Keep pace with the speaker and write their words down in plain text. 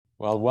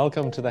Well,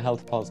 welcome to the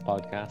Health Pulse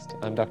podcast.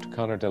 I'm Dr.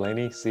 Conor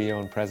Delaney,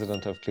 CEO and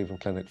President of Cleveland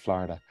Clinic,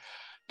 Florida.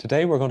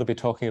 Today, we're going to be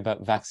talking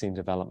about vaccine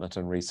development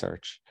and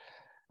research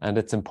and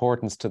its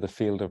importance to the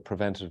field of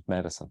preventative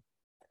medicine.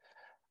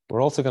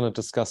 We're also going to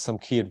discuss some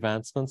key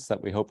advancements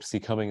that we hope to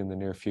see coming in the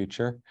near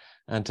future.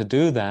 And to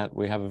do that,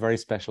 we have a very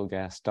special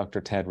guest,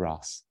 Dr. Ted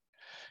Ross.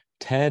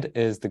 Ted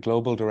is the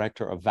Global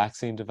Director of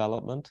Vaccine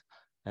Development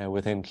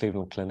within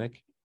Cleveland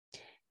Clinic.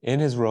 In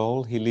his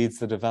role, he leads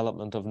the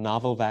development of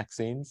novel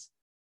vaccines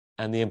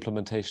and the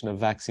implementation of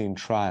vaccine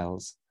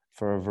trials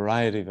for a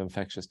variety of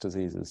infectious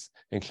diseases,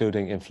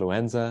 including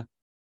influenza,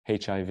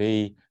 HIV,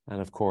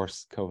 and of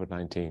course,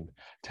 COVID-19.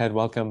 Ted,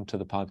 welcome to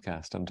the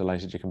podcast. I'm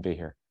delighted you can be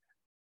here.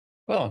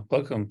 Well,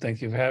 welcome.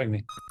 Thank you for having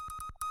me.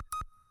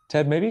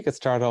 Ted, maybe you could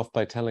start off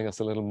by telling us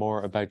a little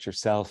more about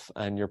yourself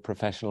and your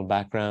professional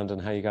background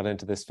and how you got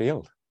into this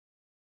field.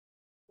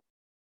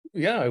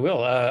 Yeah, I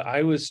will.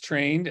 I was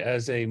trained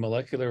as a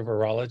molecular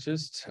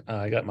virologist.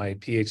 I got my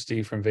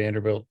PhD from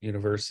Vanderbilt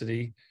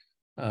University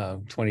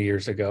 20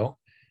 years ago.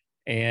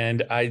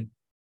 And I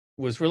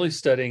was really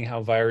studying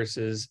how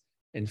viruses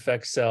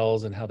infect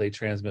cells and how they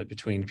transmit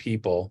between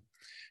people.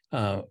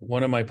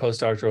 One of my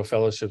postdoctoral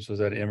fellowships was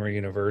at Emory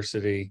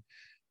University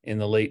in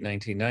the late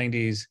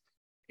 1990s.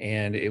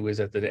 And it was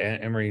at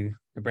the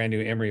brand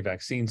new Emory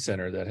Vaccine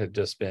Center that had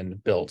just been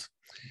built.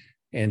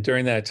 And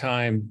during that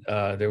time,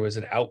 there was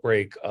an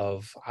outbreak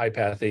of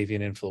high-path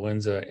avian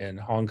influenza in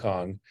Hong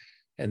Kong,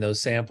 and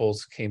those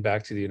samples came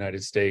back to the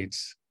United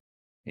States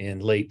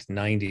in late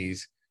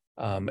 90s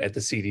at the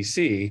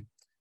CDC.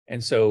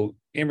 And so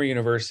Emory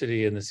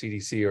University and the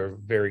CDC are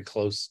very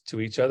close to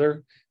each other.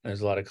 And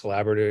there's a lot of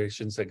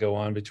collaborations that go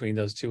on between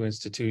those two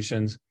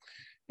institutions.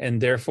 And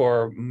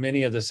therefore,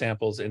 many of the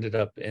samples ended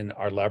up in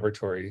our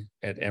laboratory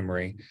at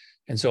Emory.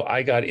 And so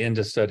I got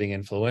into studying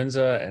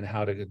influenza and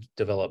how to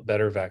develop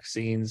better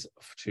vaccines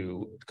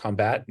to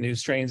combat new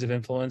strains of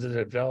influenza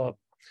that develop.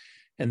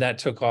 And that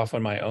took off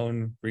on my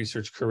own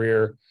research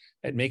career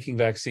at making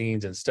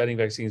vaccines and studying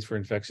vaccines for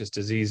infectious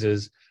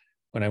diseases.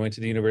 When I went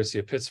to the University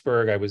of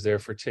Pittsburgh, I was there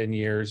for 10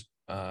 years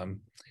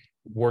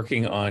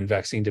working on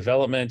vaccine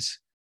development,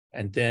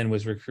 and then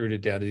was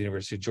recruited down to the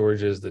University of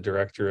Georgia as the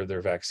director of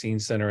their vaccine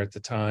center at the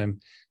time.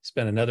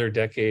 Spent another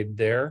decade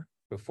there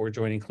before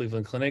joining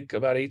Cleveland Clinic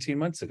about 18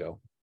 months ago.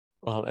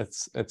 Well,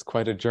 it's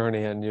quite a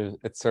journey, and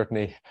it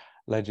certainly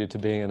led you to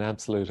being an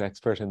absolute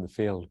expert in the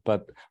field.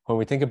 But when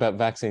we think about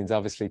vaccines,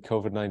 obviously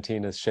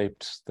COVID-19 has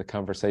shaped the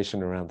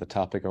conversation around the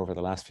topic over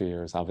the last few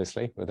years,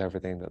 obviously, with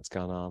everything that's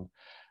gone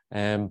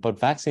on. But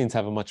vaccines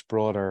have a much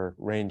broader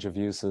range of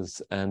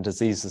uses and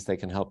diseases they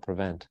can help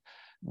prevent.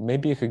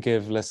 Maybe you could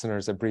give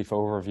listeners a brief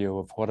overview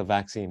of what a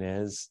vaccine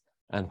is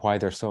and why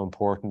they're so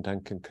important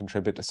and can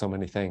contribute to so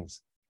many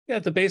things. Yeah,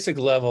 at the basic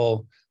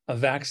level, a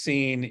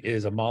vaccine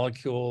is a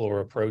molecule or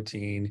a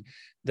protein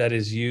that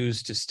is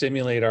used to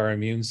stimulate our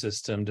immune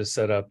system to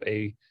set up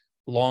a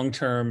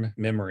long-term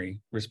memory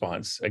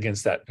response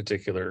against that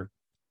particular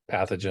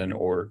pathogen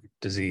or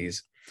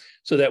disease,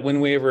 so that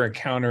when we ever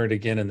encounter it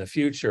again in the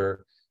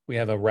future, we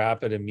have a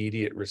rapid,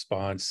 immediate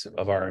response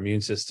of our immune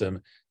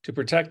system to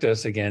protect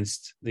us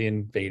against the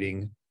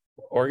invading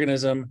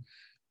organism,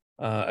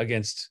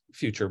 against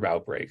future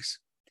outbreaks.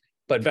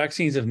 But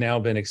vaccines have now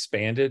been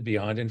expanded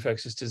beyond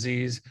infectious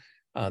disease.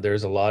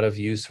 There's a lot of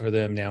use for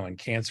them now in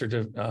cancer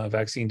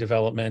vaccine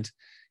development,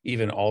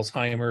 even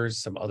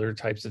Alzheimer's, some other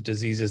types of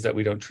diseases that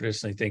we don't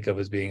traditionally think of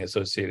as being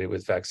associated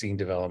with vaccine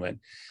development,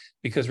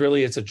 because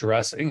really it's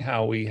addressing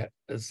how we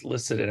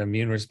elicit an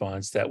immune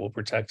response that will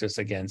protect us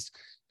against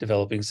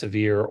developing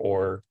severe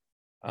or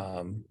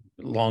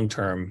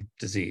long-term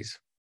disease.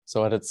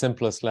 So at its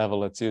simplest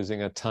level, it's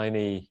using a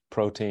tiny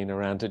protein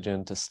or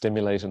antigen to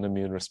stimulate an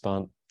immune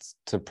response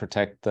to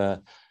protect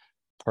the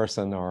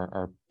person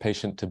or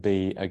patient to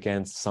be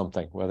against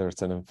something, whether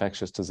it's an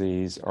infectious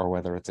disease or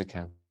whether it's a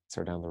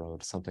cancer down the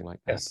road, something like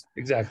that. Yes,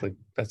 exactly.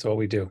 That's what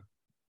we do.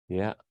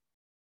 Yeah.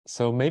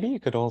 So maybe you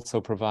could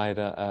also provide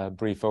a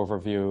brief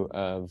overview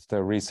of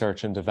the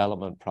research and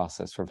development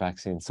process for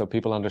vaccines so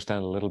people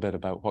understand a little bit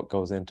about what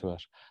goes into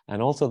it,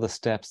 and also the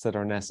steps that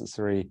are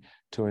necessary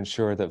to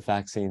ensure that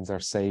vaccines are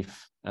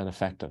safe and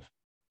effective.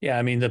 Yeah,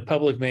 I mean, the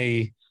public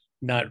may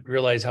not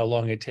realize how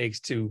long it takes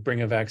to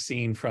bring a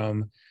vaccine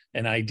from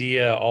an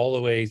idea all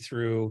the way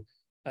through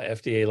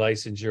FDA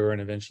licensure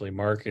and eventually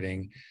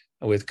marketing.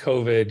 With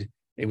COVID,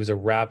 it was a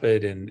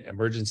rapid and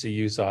emergency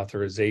use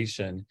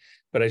authorization.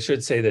 But I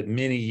should say that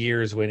many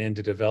years went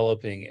into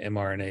developing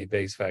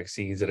mRNA-based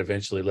vaccines that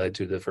eventually led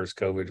to the first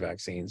COVID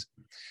vaccines.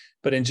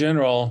 But in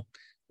general,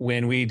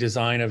 when we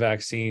design a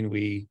vaccine,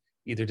 we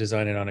either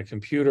design it on a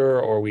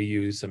computer or we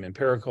use some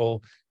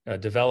empirical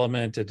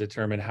development to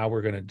determine how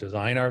we're going to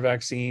design our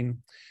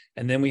vaccine.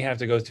 And then we have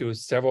to go through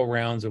several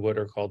rounds of what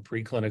are called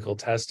preclinical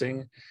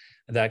testing.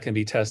 That can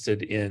be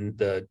tested in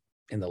the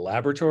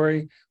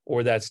laboratory,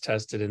 or that's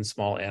tested in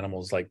small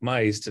animals like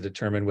mice to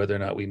determine whether or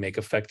not we make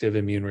effective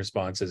immune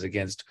responses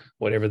against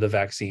whatever the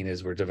vaccine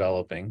is we're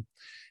developing.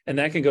 And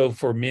that can go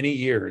for many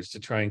years to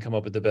try and come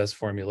up with the best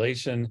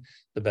formulation,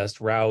 the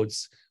best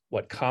routes,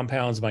 what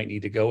compounds might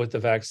need to go with the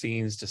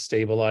vaccines to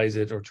stabilize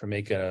it or to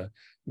make a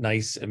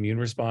nice immune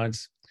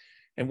response.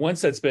 And once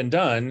that's been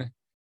done,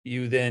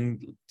 you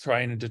then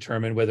try and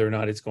determine whether or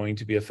not it's going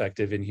to be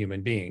effective in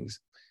human beings.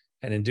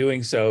 And in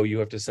doing so, you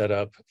have to set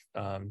up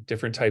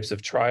different types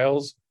of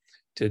trials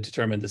to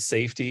determine the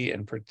safety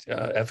and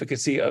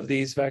efficacy of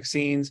these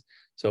vaccines.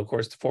 So of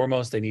course,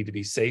 foremost, they need to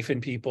be safe in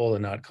people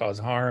and not cause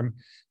harm,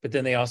 but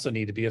then they also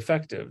need to be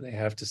effective. They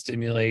have to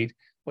stimulate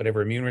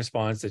whatever immune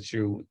response that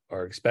you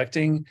are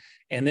expecting.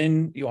 And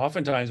then you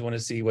oftentimes want to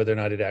see whether or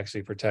not it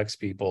actually protects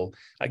people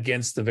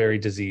against the very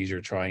disease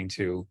you're trying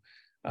to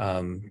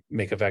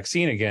make a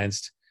vaccine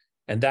against.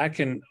 And that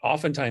can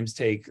oftentimes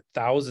take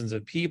thousands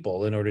of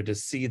people in order to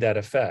see that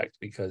effect,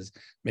 because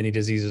many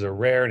diseases are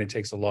rare and it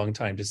takes a long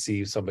time to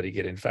see somebody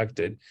get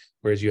infected,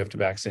 whereas you have to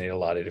vaccinate a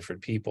lot of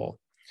different people.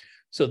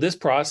 So this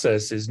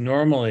process is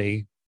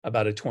normally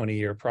about a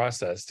 20-year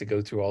process to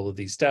go through all of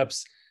these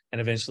steps and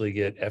eventually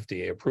get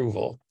FDA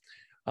approval.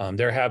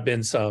 There have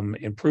been some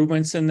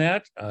improvements in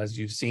that, as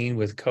you've seen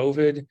with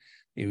COVID.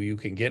 You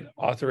can get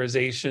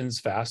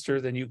authorizations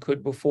faster than you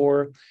could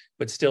before,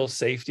 but still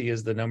safety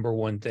is the number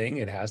one thing.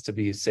 It has to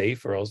be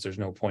safe or else there's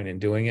no point in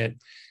doing it.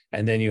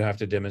 And then you have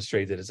to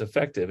demonstrate that it's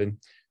effective. And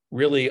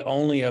really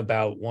only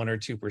about 1 or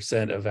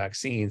 2% of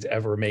vaccines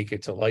ever make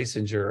it to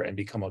licensure and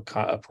become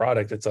a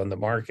product that's on the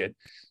market.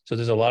 So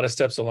there's a lot of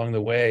steps along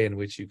the way in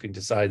which you can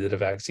decide that a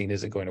vaccine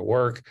isn't going to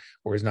work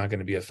or is not going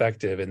to be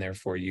effective, and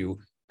therefore you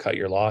cut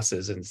your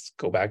losses and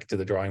go back to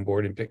the drawing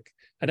board and pick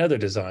another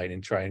design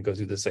and try and go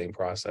through the same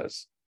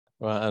process.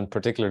 Well, and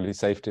particularly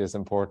safety is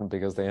important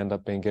because they end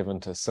up being given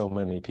to so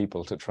many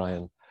people to try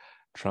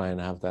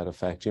and have that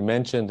effect. You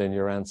mentioned in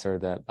your answer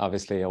that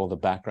obviously all the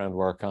background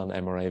work on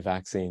mRNA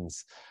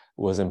vaccines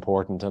was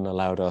important and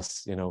allowed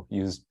us,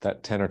 use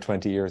that 10 or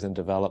 20 years in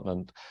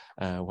development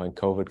when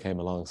COVID came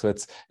along. So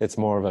it's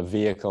more of a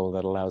vehicle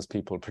that allows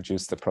people to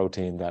produce the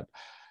protein that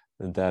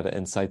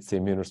incites the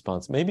immune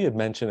response. Maybe you'd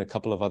mention a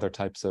couple of other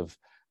types of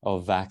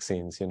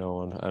vaccines,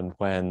 and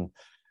when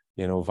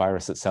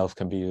virus itself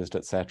can be used,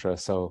 etc.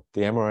 So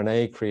the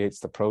mRNA creates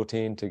the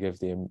protein to give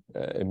the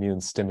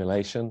immune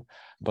stimulation,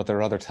 but there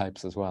are other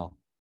types as well.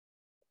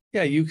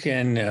 Yeah, you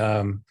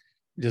can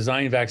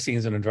design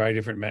vaccines in a variety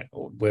of different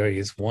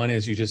ways. One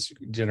is you just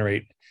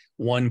generate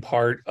one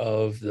part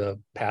of the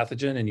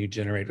pathogen and you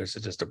generate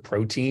just a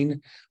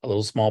protein, a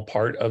little small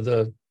part of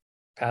the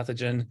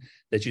pathogen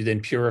that you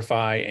then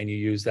purify, and you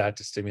use that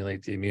to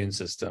stimulate the immune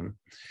system.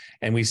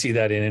 And we see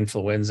that in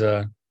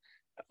influenza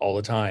all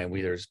the time.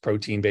 There's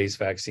protein-based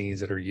vaccines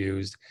that are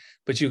used,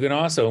 but you can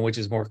also, which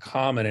is more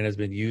common and has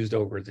been used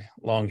over the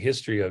long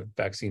history of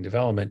vaccine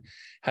development,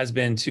 has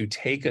been to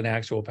take an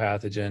actual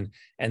pathogen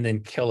and then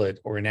kill it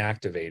or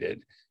inactivate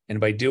it. And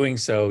by doing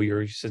so,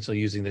 you're essentially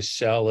using the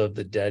shell of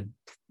the dead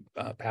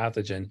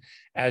pathogen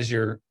as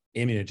your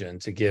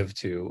immunogen to give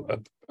to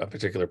a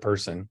particular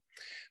person.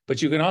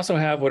 But you can also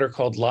have what are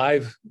called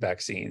live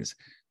vaccines.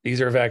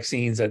 These are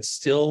vaccines that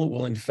still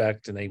will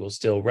infect and they will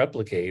still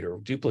replicate or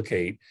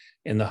duplicate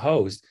in the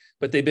host,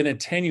 but they've been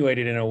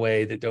attenuated in a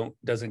way that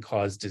doesn't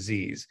cause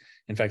disease.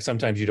 In fact,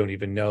 sometimes you don't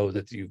even know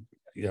that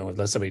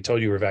unless somebody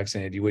told you were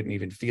vaccinated, you wouldn't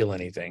even feel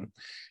anything.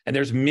 And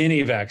there's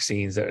many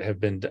vaccines that have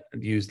been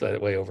used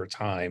that way over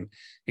time.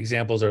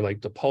 Examples are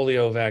like the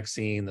polio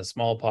vaccine, the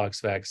smallpox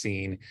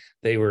vaccine.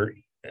 They were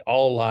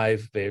all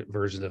live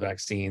versions of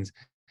vaccines.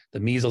 The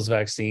measles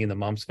vaccine, the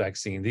mumps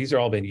vaccine, these are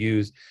all been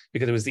used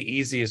because it was the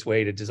easiest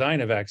way to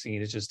design a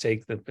vaccine, is just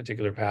take the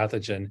particular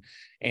pathogen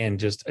and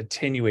just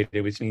attenuate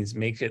it, which means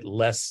make it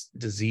less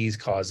disease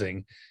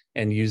causing,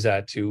 and use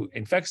that to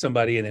infect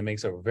somebody, and it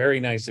makes a very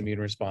nice immune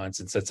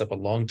response and sets up a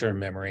long-term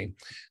memory.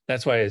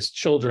 That's why as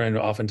children,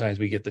 oftentimes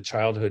we get the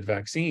childhood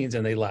vaccines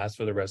and they last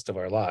for the rest of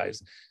our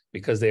lives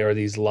because they are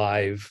these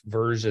live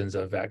versions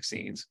of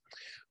vaccines.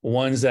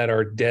 Ones that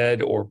are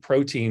dead or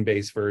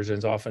protein-based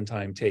versions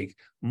oftentimes take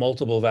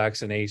multiple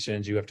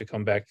vaccinations. You have to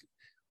come back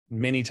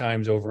many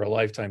times over a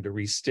lifetime to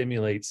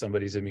re-stimulate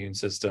somebody's immune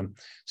system.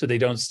 So they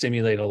don't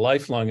stimulate a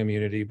lifelong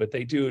immunity, but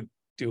they do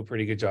a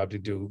pretty good job to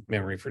do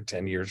memory for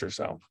 10 years or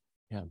so.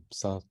 Yeah,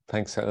 so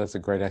thanks. That's a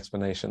great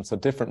explanation. So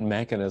different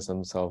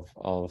mechanisms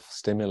of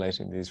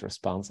stimulating these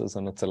responses,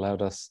 and it's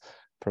allowed us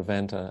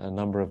prevent a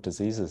number of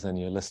diseases, and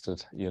you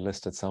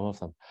listed some of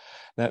them.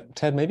 Now,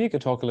 Ted, maybe you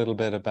could talk a little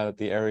bit about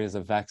the areas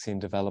of vaccine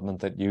development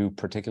that you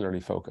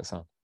particularly focus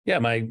on. Yeah,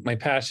 my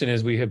passion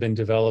is we have been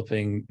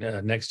developing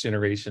next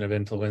generation of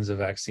influenza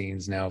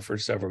vaccines now for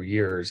several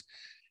years.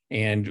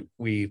 And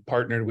we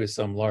partnered with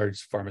some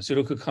large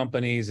pharmaceutical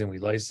companies and we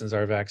licensed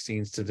our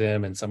vaccines to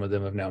them, and some of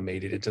them have now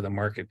made it into the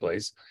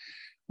marketplace.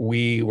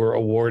 We were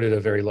awarded a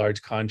very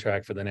large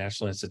contract for the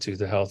National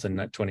Institutes of Health in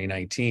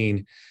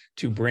 2019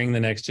 to bring the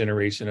next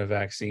generation of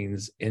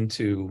vaccines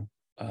into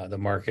the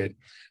market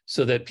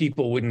so that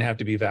people wouldn't have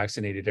to be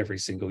vaccinated every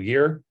single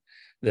year,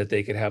 that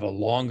they could have a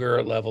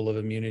longer level of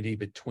immunity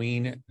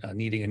between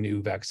needing a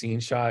new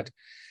vaccine shot,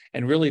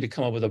 and really to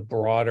come up with a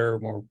broader,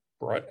 more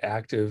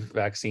active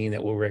vaccine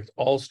that will react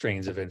all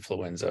strains of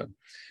influenza.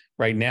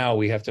 Right now,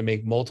 we have to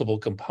make multiple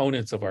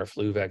components of our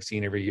flu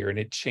vaccine every year, and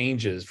it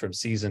changes from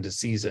season to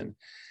season.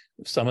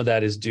 Some of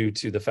that is due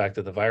to the fact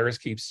that the virus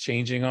keeps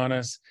changing on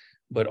us,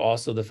 but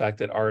also the fact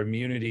that our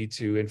immunity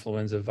to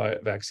influenza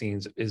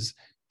vaccines is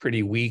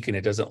pretty weak and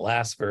it doesn't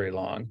last very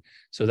long.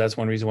 So that's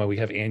one reason why we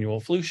have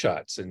annual flu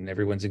shots, and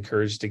everyone's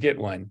encouraged to get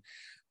one.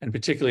 And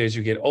particularly as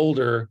you get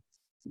older,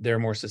 they're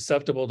more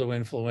susceptible to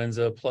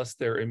influenza, plus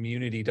their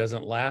immunity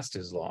doesn't last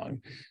as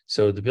long.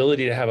 So the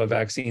ability to have a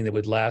vaccine that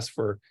would last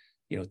for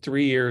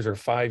 3 years or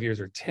 5 years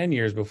or 10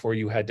 years before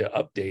you had to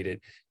update it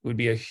would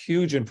be a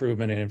huge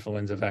improvement in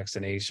influenza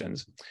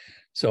vaccinations.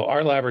 So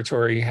our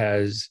laboratory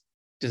has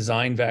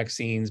designed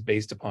vaccines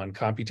based upon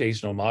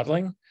computational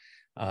modeling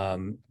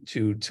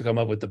to come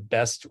up with the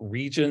best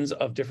regions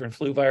of different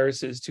flu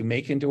viruses to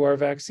make into our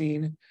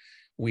vaccine.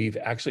 We've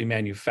actually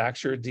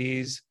manufactured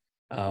these.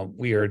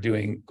 We are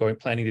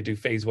planning to do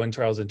phase 1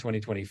 trials in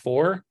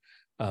 2024.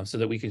 So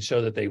that we can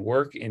show that they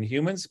work in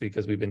humans,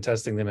 because we've been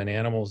testing them in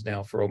animals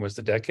now for almost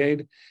a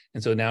decade.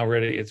 And so now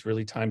it's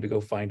really time to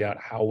go find out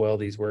how well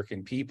these work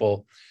in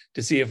people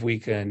to see if we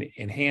can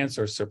enhance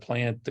or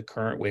supplant the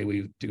current way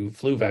we do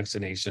flu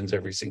vaccinations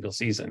every single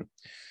season.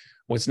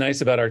 What's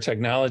nice about our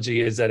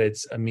technology is that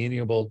it's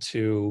amenable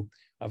to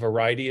a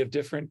variety of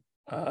different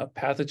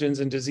pathogens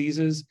and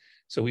diseases.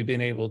 So we've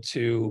been able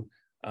to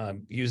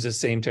use the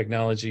same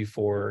technology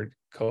for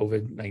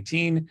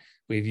COVID-19.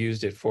 We've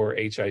used it for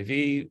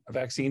HIV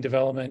vaccine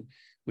development.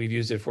 We've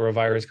used it for a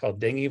virus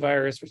called dengue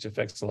virus, which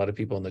affects a lot of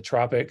people in the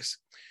tropics.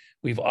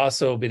 We've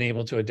also been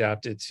able to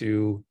adapt it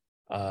to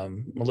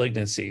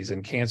malignancies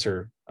and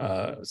cancer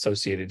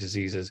associated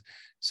diseases.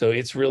 So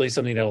it's really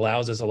something that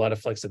allows us a lot of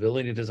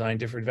flexibility to design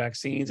different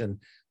vaccines. And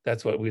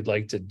that's what we'd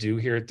like to do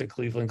here at the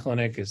Cleveland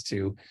Clinic, is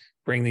to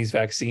bring these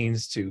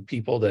vaccines to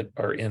people that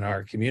are in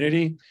our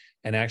community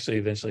and actually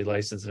eventually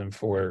license them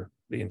for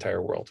the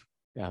entire world.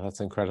 Yeah, that's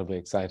incredibly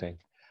exciting.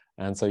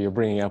 And so you're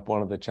bringing up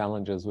one of the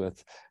challenges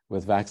with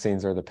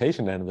vaccines, or the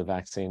patient end of the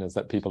vaccine, is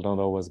that people don't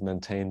always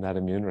maintain that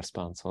immune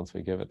response once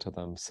we give it to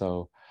them.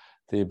 So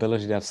the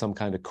ability to have some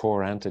kind of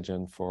core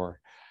antigen for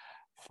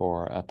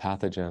a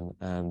pathogen,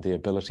 and the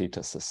ability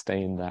to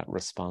sustain that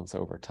response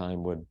over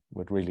time would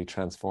really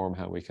transform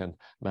how we can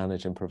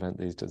manage and prevent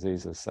these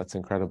diseases. That's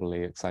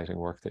incredibly exciting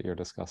work that you're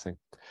discussing.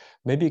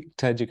 Maybe,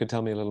 Ted, you could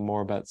tell me a little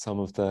more about some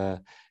of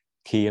the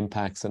key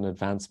impacts and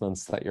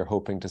advancements that you're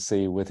hoping to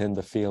see within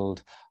the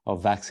field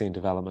of vaccine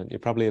development. You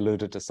probably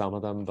alluded to some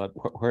of them, but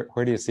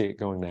where do you see it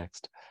going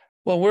next?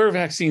 Well, where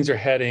vaccines are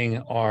heading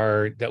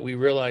are that we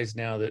realize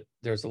now that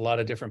there's a lot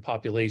of different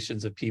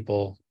populations of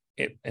people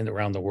in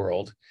around the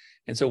world.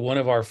 And so one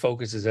of our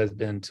focuses has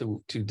been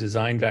to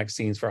design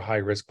vaccines for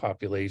high-risk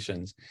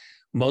populations.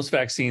 Most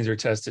vaccines are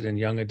tested in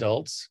young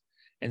adults,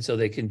 and so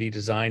they can be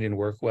designed and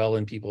work well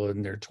in people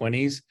in their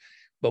 20s.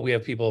 But we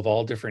have people of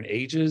all different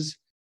ages,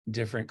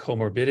 different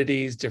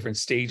comorbidities, different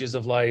stages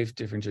of life,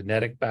 different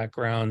genetic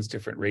backgrounds,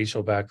 different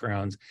racial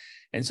backgrounds.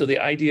 And so the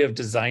idea of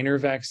designer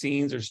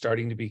vaccines are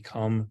starting to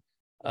become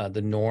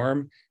the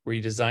norm, where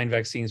you design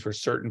vaccines for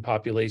certain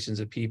populations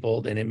of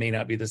people, then it may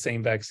not be the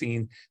same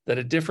vaccine that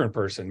a different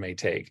person may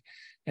take.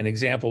 An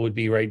example would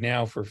be right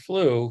now for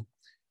flu,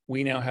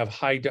 we now have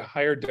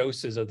higher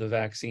doses of the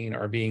vaccine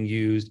are being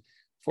used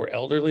for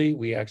elderly.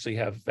 We actually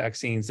have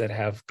vaccines that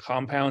have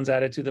compounds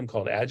added to them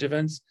called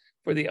adjuvants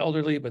for the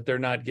elderly, but they're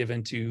not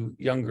given to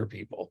younger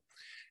people.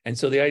 And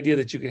so the idea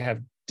that you can have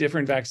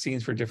different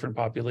vaccines for different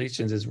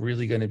populations is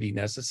really going to be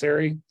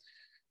necessary.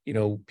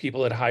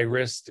 People at high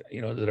risk,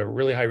 that are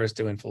really high risk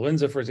to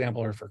influenza, for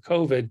example, or for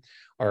COVID,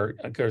 are,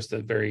 of course, the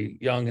very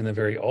young and the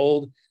very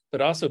old, but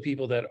also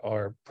people that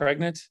are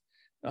pregnant,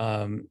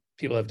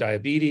 people have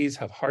diabetes,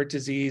 have heart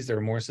disease,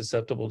 they're more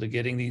susceptible to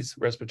getting these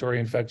respiratory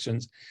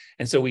infections.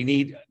 And so we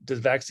need the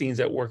vaccines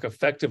that work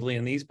effectively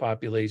in these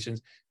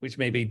populations, which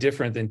may be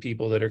different than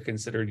people that are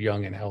considered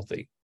young and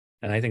healthy.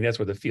 And I think that's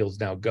where the field's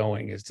now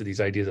going, is to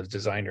these ideas of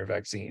designer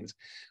vaccines.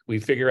 We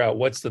figure out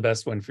what's the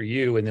best one for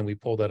you, and then we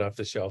pull that off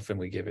the shelf and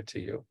we give it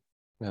to you.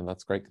 Man,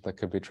 that's great. That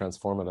could be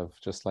transformative.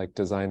 Just like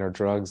designer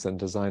drugs and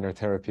designer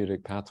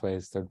therapeutic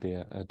pathways, there'd be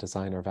a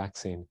designer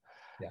vaccine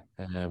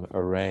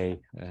array,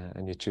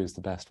 and you choose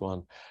the best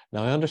one.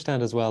 Now, I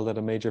understand as well that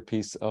a major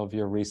piece of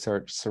your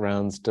research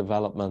surrounds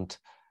development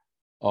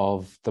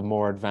of the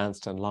more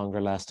advanced and longer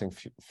lasting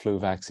flu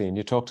vaccine.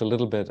 You talked a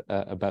little bit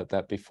about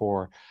that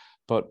before,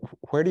 but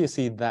where do you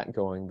see that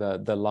going,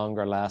 the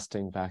longer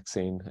lasting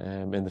vaccine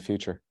in the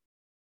future?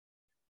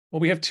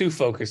 Well, we have two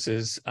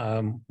focuses.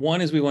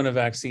 One is we want a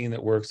vaccine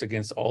that works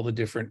against all the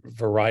different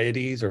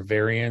varieties or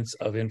variants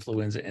of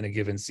influenza in a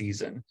given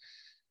season.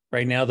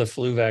 Right now, the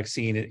flu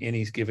vaccine in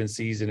any given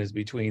season is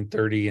between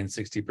 30 and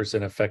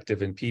 60%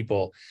 effective in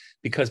people,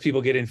 because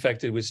people get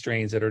infected with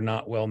strains that are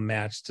not well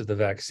matched to the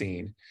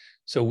vaccine.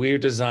 So we're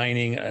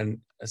designing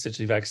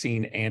essentially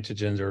vaccine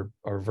antigens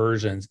or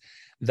versions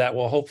that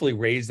will hopefully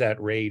raise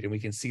that rate. And we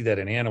can see that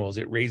in animals,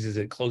 it raises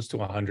it close to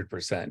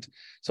 100%.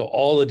 So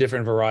all the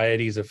different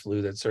varieties of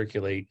flu that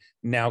circulate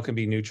now can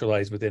be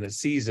neutralized within a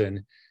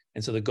season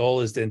And so the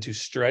goal is then to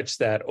stretch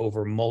that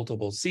over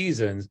multiple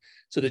seasons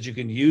so that you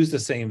can use the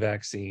same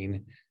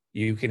vaccine.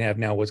 You can have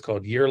now what's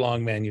called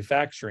year-long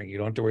manufacturing. You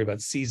don't have to worry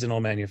about seasonal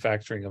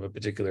manufacturing of a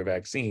particular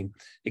vaccine.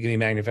 It can be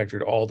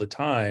manufactured all the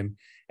time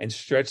and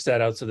stretch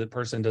that out so the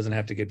person doesn't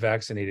have to get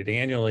vaccinated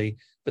annually,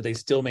 but they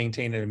still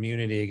maintain an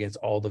immunity against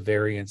all the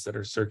variants that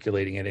are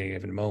circulating at any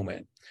given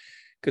moment.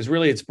 Because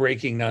really it's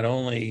breaking not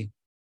only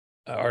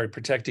are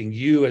protecting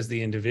you as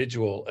the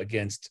individual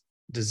against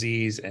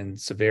disease and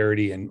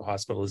severity and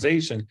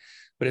hospitalization,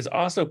 but it's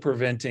also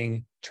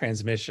preventing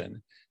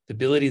transmission. The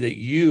ability that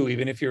you,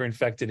 even if you're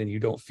infected and you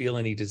don't feel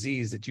any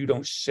disease, that you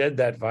don't shed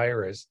that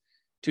virus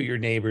to your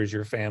neighbors,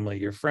 your family,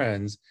 your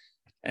friends.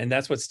 And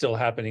that's what's still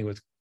happening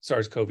with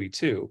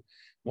SARS-CoV-2.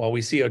 While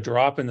we see a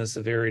drop in the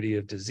severity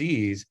of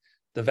disease,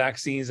 the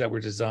vaccines that were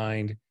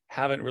designed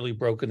haven't really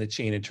broken the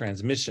chain of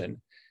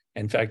transmission.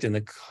 In fact, in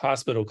the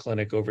hospital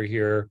clinic over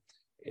here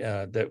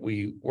that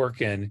we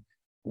work in,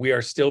 we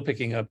are still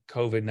picking up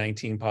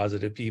COVID-19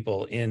 positive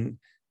people in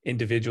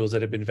individuals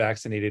that have been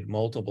vaccinated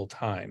multiple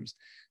times.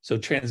 So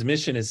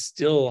transmission is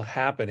still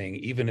happening,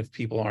 even if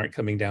people aren't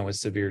coming down with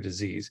severe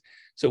disease.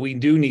 So we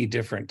do need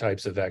different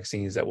types of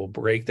vaccines that will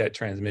break that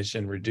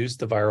transmission, reduce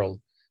the viral,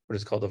 what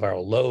is called the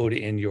viral load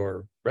in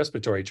your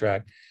respiratory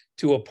tract,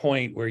 to a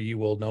point where you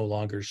will no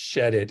longer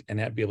shed it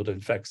and be able to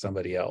infect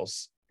somebody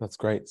else. That's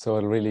great. So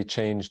it'll really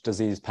change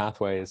disease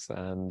pathways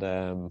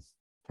and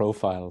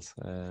profiles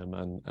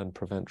and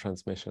prevent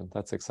transmission.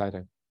 That's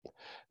exciting.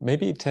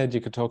 Maybe, Ted,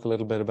 you could talk a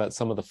little bit about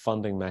some of the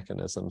funding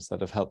mechanisms that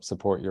have helped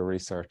support your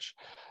research.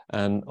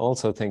 And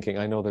also thinking,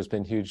 I know there's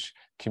been huge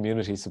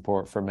community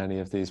support for many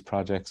of these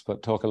projects,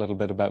 but talk a little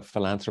bit about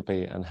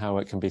philanthropy and how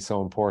it can be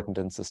so important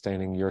in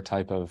sustaining your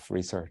type of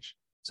research.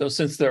 So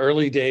since the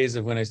early days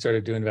of when I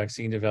started doing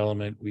vaccine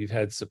development, we've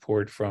had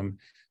support from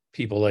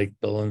people like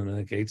Bill and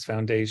Melinda Gates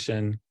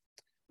Foundation.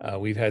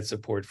 We've had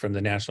support from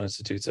the National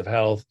Institutes of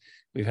Health.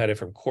 We've had it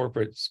from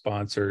corporate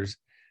sponsors.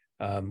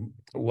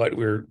 What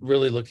we're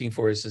really looking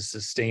for is to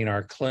sustain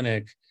our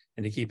clinic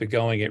and to keep it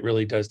going. It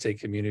really does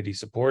take community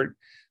support,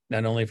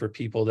 not only for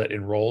people that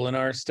enroll in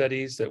our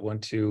studies that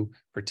want to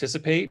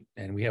participate,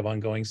 and we have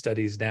ongoing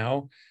studies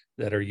now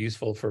that are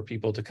useful for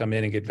people to come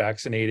in and get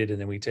vaccinated,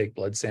 and then we take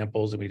blood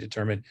samples and we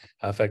determine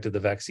how effective the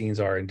vaccines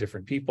are in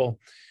different people,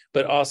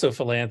 but also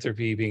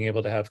philanthropy, being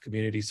able to have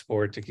community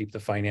support to keep the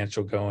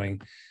financial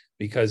going,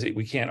 because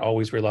we can't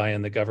always rely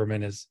on the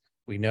government. As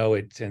we know,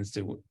 it tends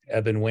to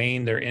ebb and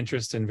wane their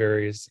interest in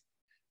various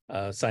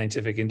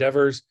scientific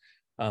endeavors.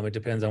 It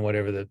depends on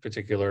whatever the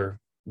particular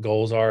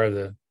goals are of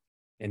the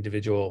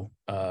individual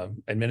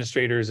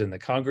administrators and the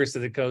Congress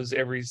that it goes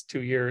every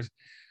 2 years.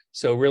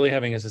 So really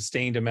having a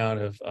sustained amount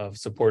of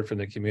support from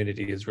the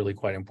community is really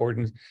quite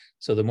important.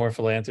 So the more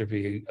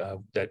philanthropy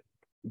that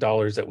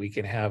dollars that we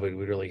can have, it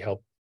would really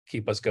help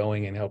keep us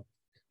going and help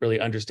really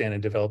understand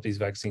and develop these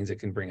vaccines that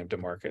can bring them to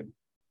market.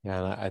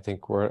 Yeah, and I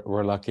think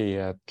we're lucky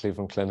at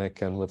Cleveland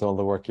Clinic, and with all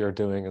the work you're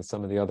doing and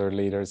some of the other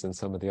leaders in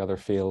some of the other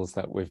fields,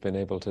 that we've been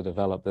able to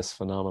develop this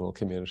phenomenal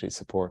community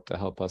support to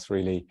help us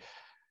really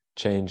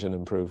change and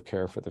improve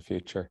care for the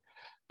future.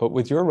 But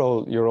with your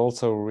role, you're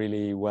also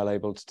really well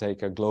able to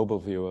take a global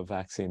view of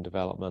vaccine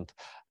development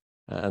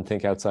and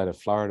think outside of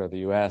Florida,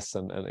 the US,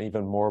 and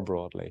even more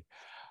broadly.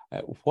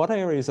 What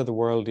areas of the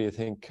world do you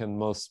think can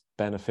most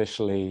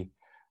beneficially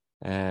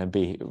can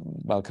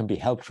be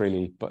helped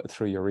really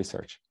through your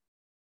research?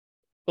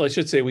 Well, I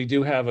should say we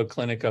do have a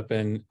clinic up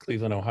in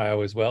Cleveland,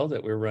 Ohio as well,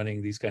 that we're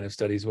running these kind of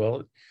studies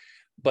well.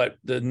 But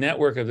the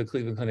network of the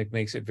Cleveland Clinic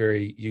makes it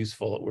very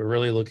useful. We're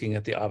really looking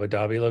at the Abu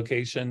Dhabi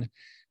location,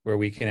 where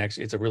we can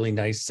actually, it's a really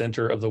nice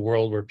center of the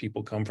world where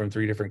people come from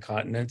 3 different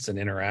continents and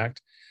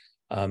interact.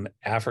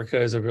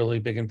 Africa is a really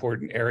big,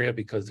 important area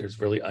because there's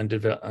really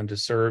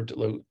underserved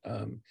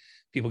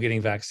people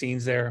getting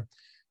vaccines there.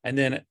 And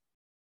then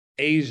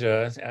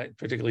Asia,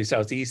 particularly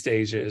Southeast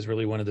Asia, is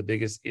really one of the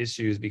biggest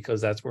issues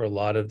because that's where a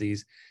lot of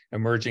these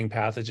emerging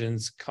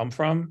pathogens come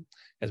from,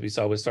 as we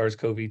saw with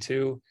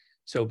SARS-CoV-2.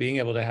 So being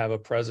able to have a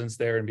presence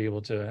there and be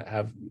able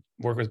to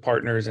work with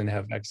partners and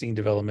have vaccine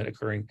development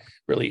occurring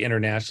really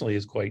internationally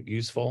is quite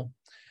useful.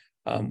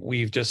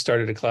 We've just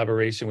started a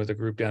collaboration with a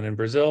group down in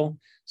Brazil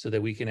so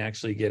that we can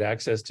actually get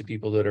access to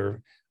people that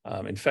are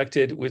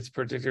infected with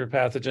particular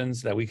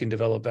pathogens that we can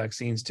develop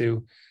vaccines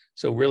to.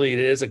 So really it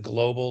is a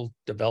global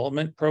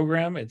development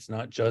program. It's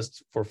not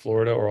just for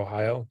Florida or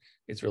Ohio.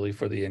 It's really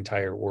for the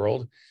entire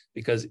world,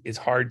 because it's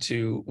hard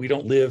we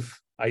don't live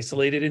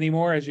isolated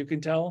anymore, as you can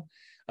tell.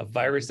 A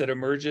virus that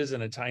emerges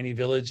in a tiny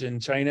village in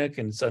China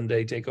can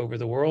someday take over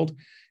the world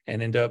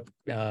and end up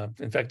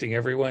infecting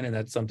everyone. And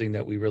that's something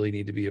that we really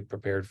need to be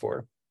prepared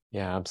for.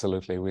 Yeah,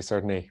 absolutely. We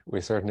certainly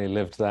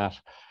lived that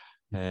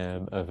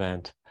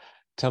event.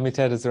 Tell me,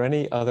 Ted, is there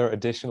any other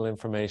additional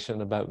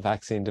information about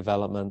vaccine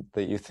development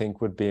that you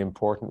think would be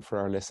important for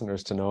our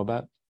listeners to know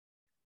about?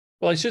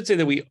 Well, I should say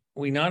that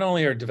we not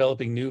only are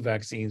developing new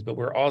vaccines, but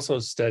we're also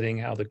studying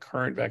how the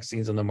current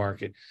vaccines on the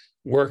market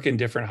work in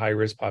different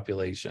high-risk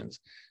populations.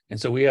 And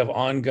so we have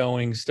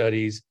ongoing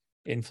studies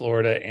in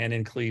Florida and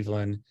in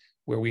Cleveland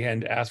where we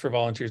had asked for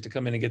volunteers to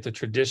come in and get the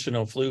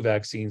traditional flu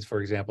vaccines,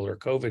 for example, or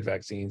COVID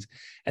vaccines.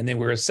 And then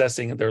we're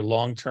assessing their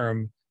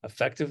long-term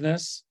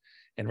effectiveness.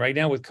 And right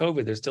now with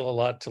COVID, there's still a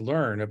lot to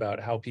learn about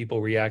how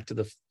people react to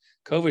the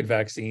COVID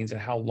vaccines and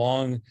how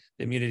long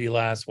the immunity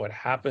lasts, what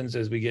happens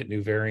as we get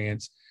new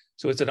variants.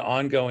 So it's an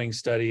ongoing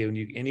study, and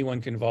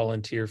anyone can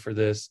volunteer for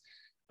this.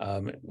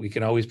 We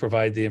can always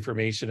provide the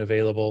information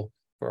available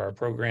for our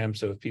program.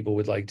 So if people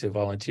would like to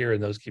volunteer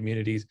in those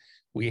communities,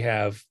 we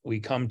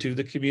come to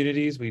the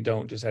communities. We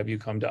don't just have you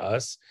come to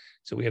us.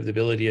 So we have the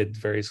ability at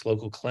various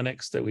local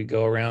clinics that we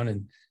go around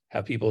and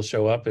have people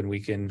show up, and we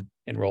can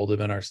enroll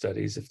them in our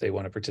studies if they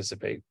want to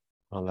participate.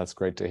 Well, that's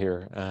great to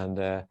hear.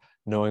 And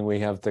knowing we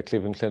have the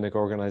Cleveland Clinic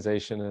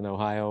organization in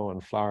Ohio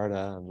and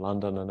Florida and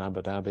London and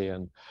Abu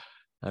Dhabi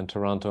and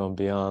Toronto and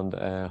beyond,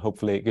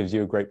 hopefully it gives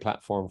you a great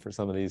platform for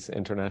some of these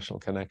international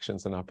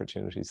connections and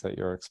opportunities that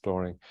you're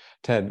exploring.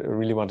 Ted, I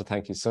really want to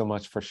thank you so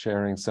much for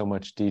sharing so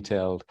much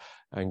detailed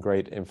and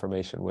great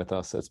information with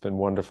us. It's been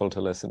wonderful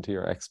to listen to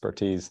your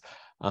expertise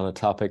on a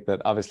topic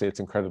that obviously it's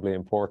incredibly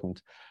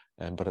important,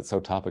 but it's so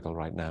topical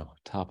right now,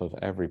 top of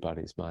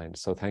everybody's mind.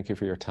 So thank you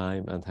for your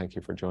time, and thank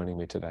you for joining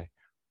me today.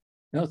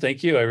 No,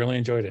 thank you. I really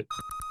enjoyed it.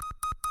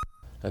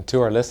 And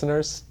to our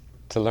listeners,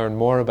 to learn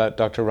more about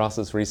Dr.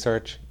 Ross's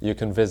research, you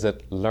can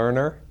visit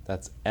Lerner,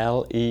 that's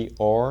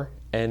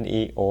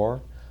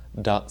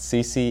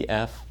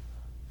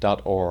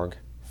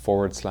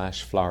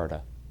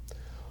LERNER.ccf.org/Florida.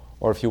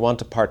 Or if you want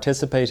to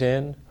participate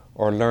in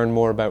or learn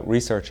more about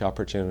research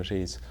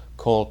opportunities,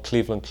 call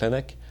Cleveland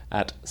Clinic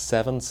at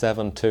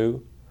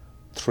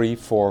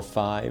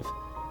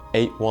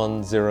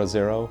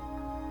 772-345-8100,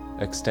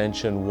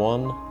 extension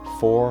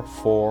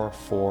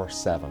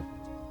 14447.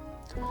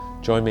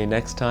 Join me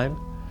next time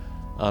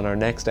on our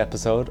next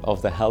episode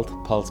of the Health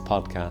Pulse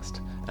podcast,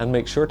 and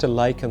make sure to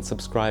like and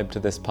subscribe to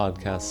this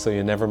podcast so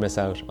you never miss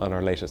out on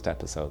our latest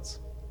episodes.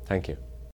 Thank you.